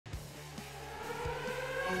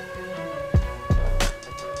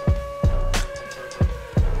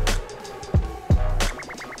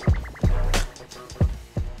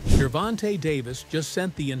Gervonta Davis just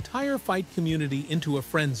sent the entire fight community into a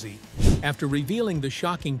frenzy after revealing the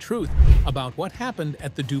shocking truth about what happened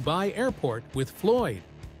at the Dubai airport with Floyd.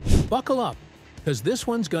 Buckle up, because this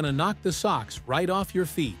one's gonna knock the socks right off your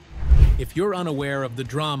feet. If you're unaware of the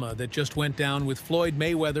drama that just went down with Floyd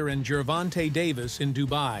Mayweather and Gervonta Davis in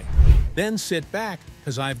Dubai, then sit back,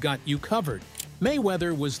 because I've got you covered.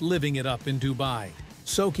 Mayweather was living it up in Dubai,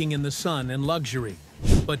 soaking in the sun and luxury.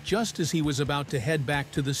 But just as he was about to head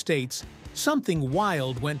back to the States, something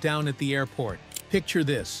wild went down at the airport. Picture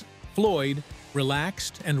this: Floyd,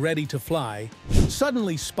 relaxed and ready to fly,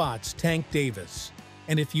 suddenly spots Tank Davis.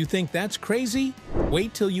 And if you think that's crazy,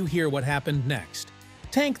 wait till you hear what happened next.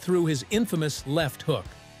 Tank threw his infamous left hook,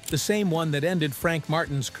 the same one that ended Frank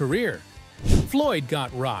Martin's career. Floyd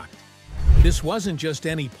got rocked. This wasn't just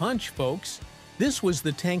any punch, folks. This was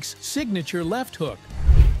the Tank's signature left hook.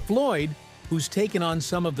 Floyd, who's taken on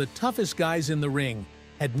some of the toughest guys in the ring,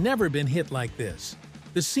 had never been hit like this.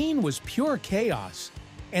 The scene was pure chaos,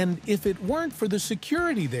 and if it weren't for the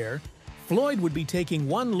security there, Floyd would be taking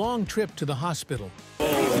one long trip to the hospital.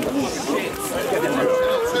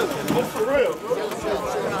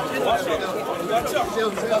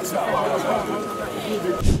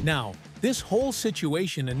 Now, this whole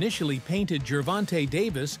situation initially painted Gervonta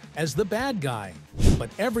Davis as the bad guy, but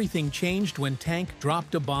everything changed when Tank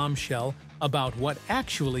dropped a bombshell about what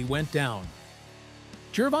actually went down.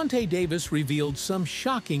 Gervonta Davis revealed some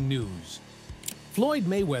shocking news. Floyd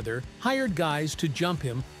Mayweather hired guys to jump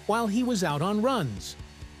him while he was out on runs.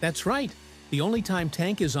 That's right, the only time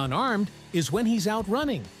Tank is unarmed is when he's out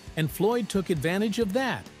running, and Floyd took advantage of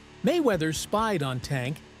that. Mayweather spied on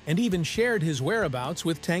Tank and even shared his whereabouts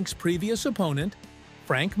with Tank's previous opponent,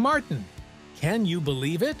 Frank Martin. Can you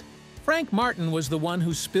believe it? Frank Martin was the one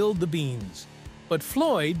who spilled the beans. But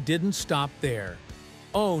Floyd didn't stop there.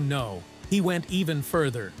 Oh no, he went even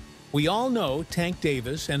further. We all know Tank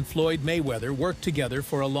Davis and Floyd Mayweather worked together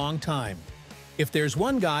for a long time. If there's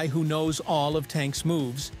one guy who knows all of Tank's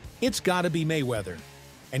moves, it's gotta be Mayweather.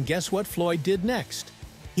 And guess what Floyd did next?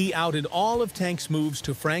 He outed all of Tank's moves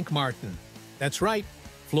to Frank Martin. That's right,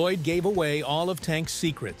 Floyd gave away all of Tank's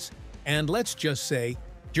secrets. And let's just say,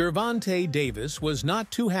 Gervonta Davis was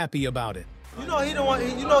not too happy about it. He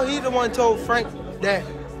the one told Frank that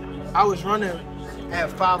I was running at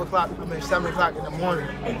 7 o'clock in the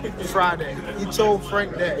morning, Friday. He told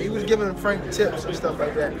Frank that. He was giving Frank tips and stuff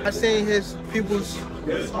like that. I seen his people's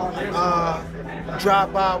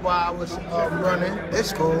drive by while I was running.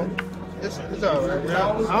 It's cool. It's all right.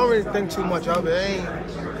 I don't really think too much of it.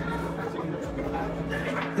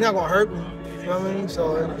 He's not gonna hurt me. You know what I mean?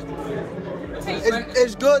 So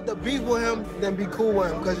it's good to be with him than be cool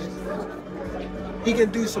with him, because he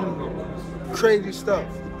can do some crazy stuff.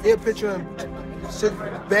 He'll put you in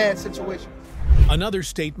bad situations. Another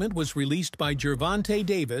statement was released by Gervonta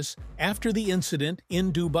Davis after the incident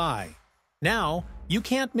in Dubai. Now, you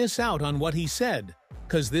can't miss out on what he said,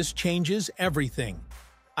 because this changes everything.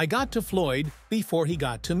 I got to Floyd before he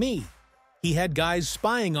got to me. He had guys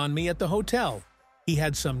spying on me at the hotel. He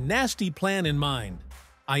had some nasty plan in mind.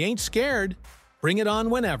 I ain't scared. Bring it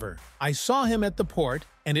on whenever. I saw him at the port,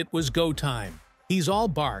 and it was go time. He's all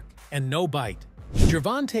bark and no bite.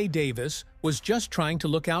 Gervonta Davis was just trying to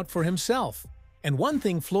look out for himself. And one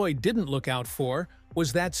thing Floyd didn't look out for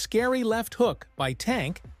was that scary left hook by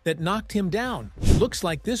Tank that knocked him down. Looks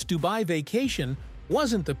like this Dubai vacation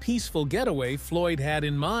wasn't the peaceful getaway Floyd had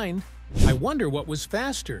in mind. I wonder what was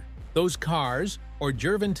faster, those cars or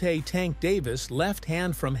Gervonta Tank Davis' left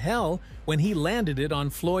hand from hell when he landed it on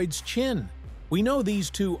Floyd's chin. We know these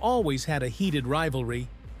two always had a heated rivalry,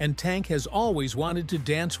 and Tank has always wanted to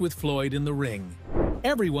dance with Floyd in the ring.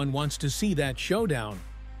 Everyone wants to see that showdown.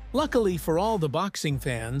 Luckily for all the boxing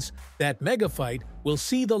fans, that mega fight will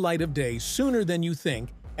see the light of day sooner than you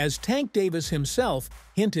think, as Tank Davis himself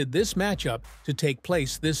hinted this matchup to take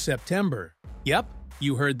place this September. Yep,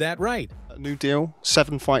 you heard that right. A new deal,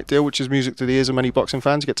 7-fight deal, which is music to the ears of many boxing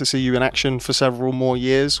fans. You get to see you in action for several more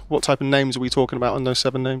years. What type of names are we talking about on those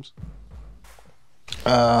 7 names?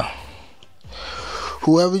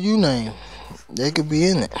 Whoever you name, they could be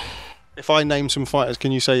in it. If I name some fighters,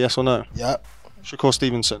 can you say yes or no? Yep. Shakur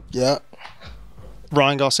Stevenson? Yep.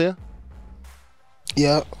 Ryan Garcia?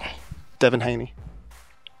 Yep. Devin Haney?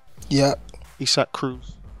 Yep. Isaac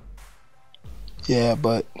Cruz? Yeah,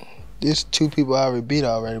 but there's 2 people I already beat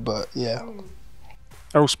already, but yeah.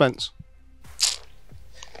 Errol Spence?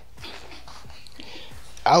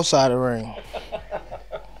 Outside the ring.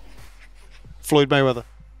 Floyd Mayweather?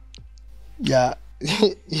 Yeah.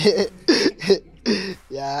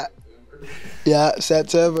 Yeah. Yeah,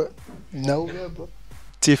 September. November.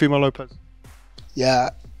 Teofimo Lopez? Yeah.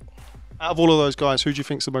 Out of all of those guys, who do you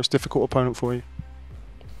think is the most difficult opponent for you?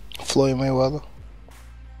 Floyd Mayweather.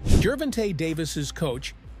 Gervonta Davis's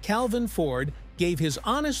coach, Calvin Ford, gave his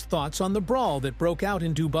honest thoughts on the brawl that broke out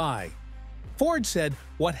in Dubai. Ford said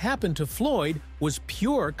what happened to Floyd was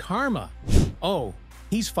pure karma. Oh,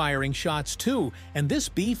 he's firing shots too, and this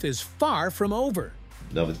beef is far from over.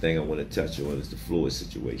 Another thing I want to touch on is the Floyd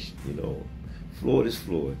situation. You know, Floyd is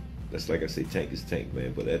Floyd. That's like I say, Tank is Tank,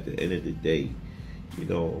 man. But at the end of the day, you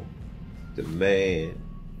know, the man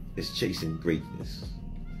is chasing greatness.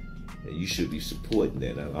 And you should be supporting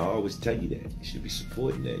that. I always tell you that. You should be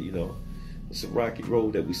supporting that, you know. It's a rocky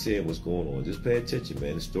road that we saying what's going on. Just pay attention,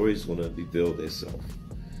 man. The story is going to reveal itself,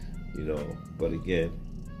 you know. But again,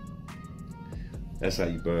 that's how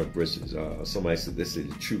you burn bridges. Somebody said, they say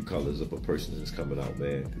the true colors of a person is coming out,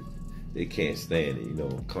 man. They can't stand it, you know.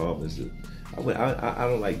 Calm is I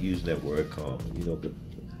don't like using that word calm, you know, but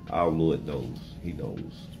our Lord knows. He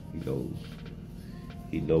knows. He knows.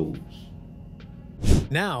 He knows.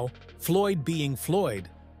 Now, Floyd being Floyd,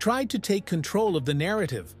 tried to take control of the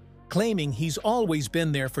narrative, claiming he's always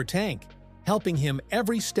been there for Tank, helping him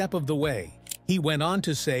every step of the way. He went on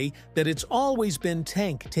to say that it's always been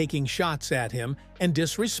Tank taking shots at him and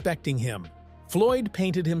disrespecting him. Floyd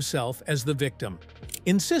painted himself as the victim,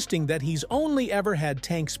 insisting that he's only ever had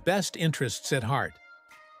Tank's best interests at heart.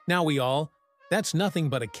 Now that's nothing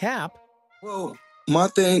but a cap. Well, my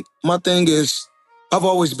thing is, I've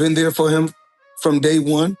always been there for him from day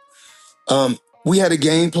one. We had a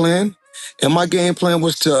game plan, and my game plan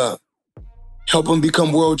was to help him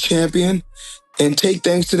become world champion and take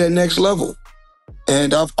things to that next level.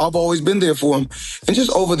 And I've always been there for him. And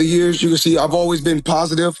just over the years, you can see I've always been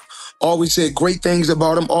positive, always said great things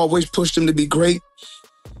about him, always pushed him to be great.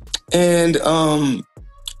 And,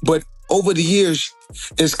 but over the years,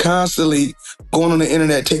 it's constantly going on the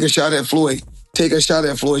internet, take a shot at Floyd, take a shot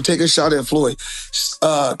at Floyd, take a shot at Floyd,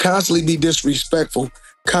 constantly be disrespectful,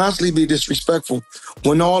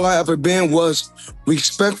 when all I ever been was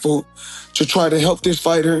respectful to try to help this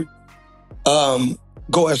fighter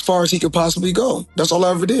go as far as he could possibly go. That's all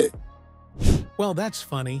I ever did. Well, that's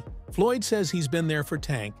funny. Floyd says he's been there for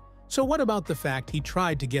Tank, so what about the fact he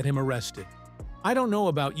tried to get him arrested? I don't know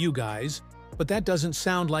about you guys, but that doesn't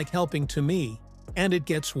sound like helping to me, and it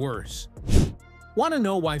gets worse. Want to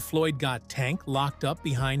know why Floyd got Tank locked up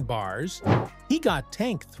behind bars? He got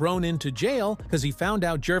Tank thrown into jail because he found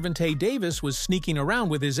out Gervonta Davis was sneaking around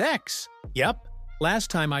with his ex. Yep, last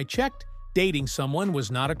time I checked, dating someone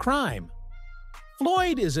was not a crime.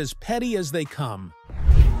 Floyd is as petty as they come.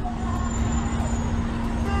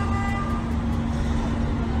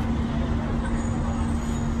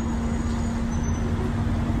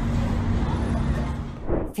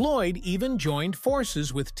 Floyd even joined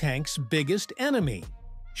forces with Tank's biggest enemy,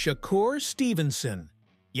 Shakur Stevenson.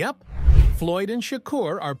 Yep, Floyd and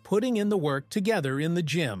Shakur are putting in the work together in the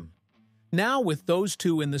gym. Now with those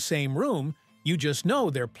two in the same room, you just know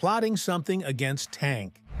they're plotting something against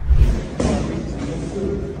Tank.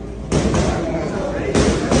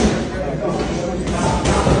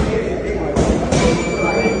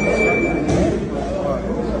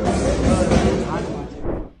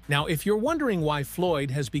 Now, if you're wondering why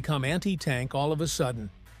Floyd has become anti-Tank all of a sudden,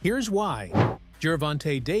 here's why.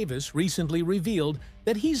 Gervonta Davis recently revealed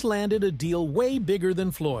that he's landed a deal way bigger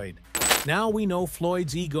than Floyd. Now we know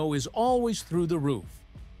Floyd's ego is always through the roof.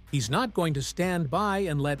 He's not going to stand by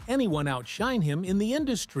and let anyone outshine him in the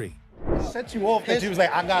industry. Set you off that you was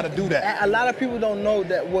like, I gotta do that. A lot of people don't know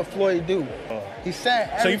that what Floyd do. He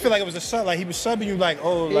said. So you feel like it was a sub, like he was subbing you, like,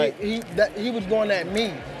 oh, like he was going at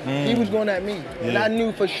me. He was going at me, and I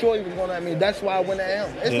knew for sure he was going at me. That's why I went at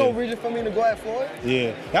him. There's no reason for me to go at Floyd.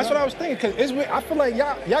 Yeah, that's what I was thinking. Cause I feel like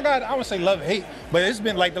y'all got, I would say love hate, but it's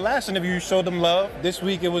been like the last interview you showed them love. This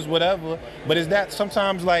week it was whatever. But is that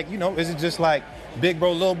sometimes like, you know, is it just like big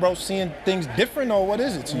bro, little bro seeing things different, or what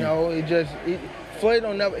is it to you? No, Floyd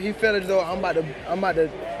don't never. He felt as though I'm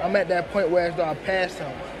at that point where as though I passed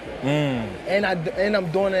him. And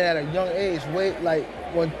I'm doing it at a young age. Like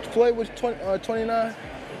when Floyd was 29,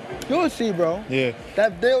 you'll see, bro. Yeah.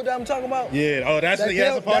 That deal that I'm talking about. Yeah. Oh, that's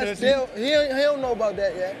a part of this deal. He don't know about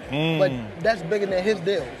that yet. But that's bigger than his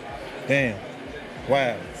deal. Damn.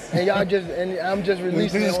 Wow. And I'm just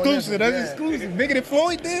releasing. It's exclusive. That's exclusive. Bigger than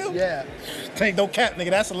Floyd deal. Yeah. Tank no cap,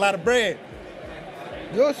 nigga. That's a lot of bread.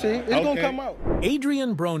 You'll see. It's gonna come out.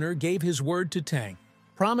 Adrian Broner gave his word to Tank,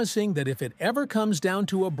 promising that if it ever comes down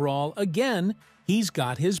to a brawl again, he's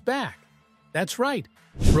got his back. That's right.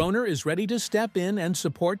 Broner is ready to step in and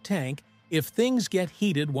support Tank if things get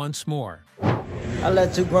heated once more. I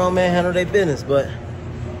let two grown men handle their business, but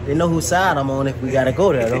they know whose side I'm on if we gotta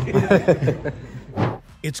go there, though.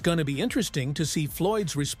 It's going to be interesting to see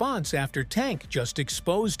Floyd's response after Tank just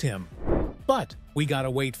exposed him. But we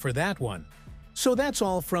gotta wait for that one. So that's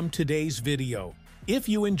all from today's video. If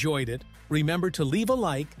you enjoyed it, remember to leave a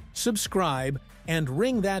like, subscribe, and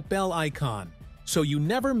ring that bell icon so you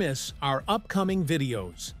never miss our upcoming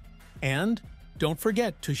videos. And don't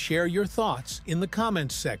forget to share your thoughts in the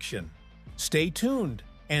comments section. Stay tuned,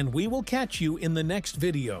 and we will catch you in the next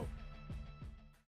video.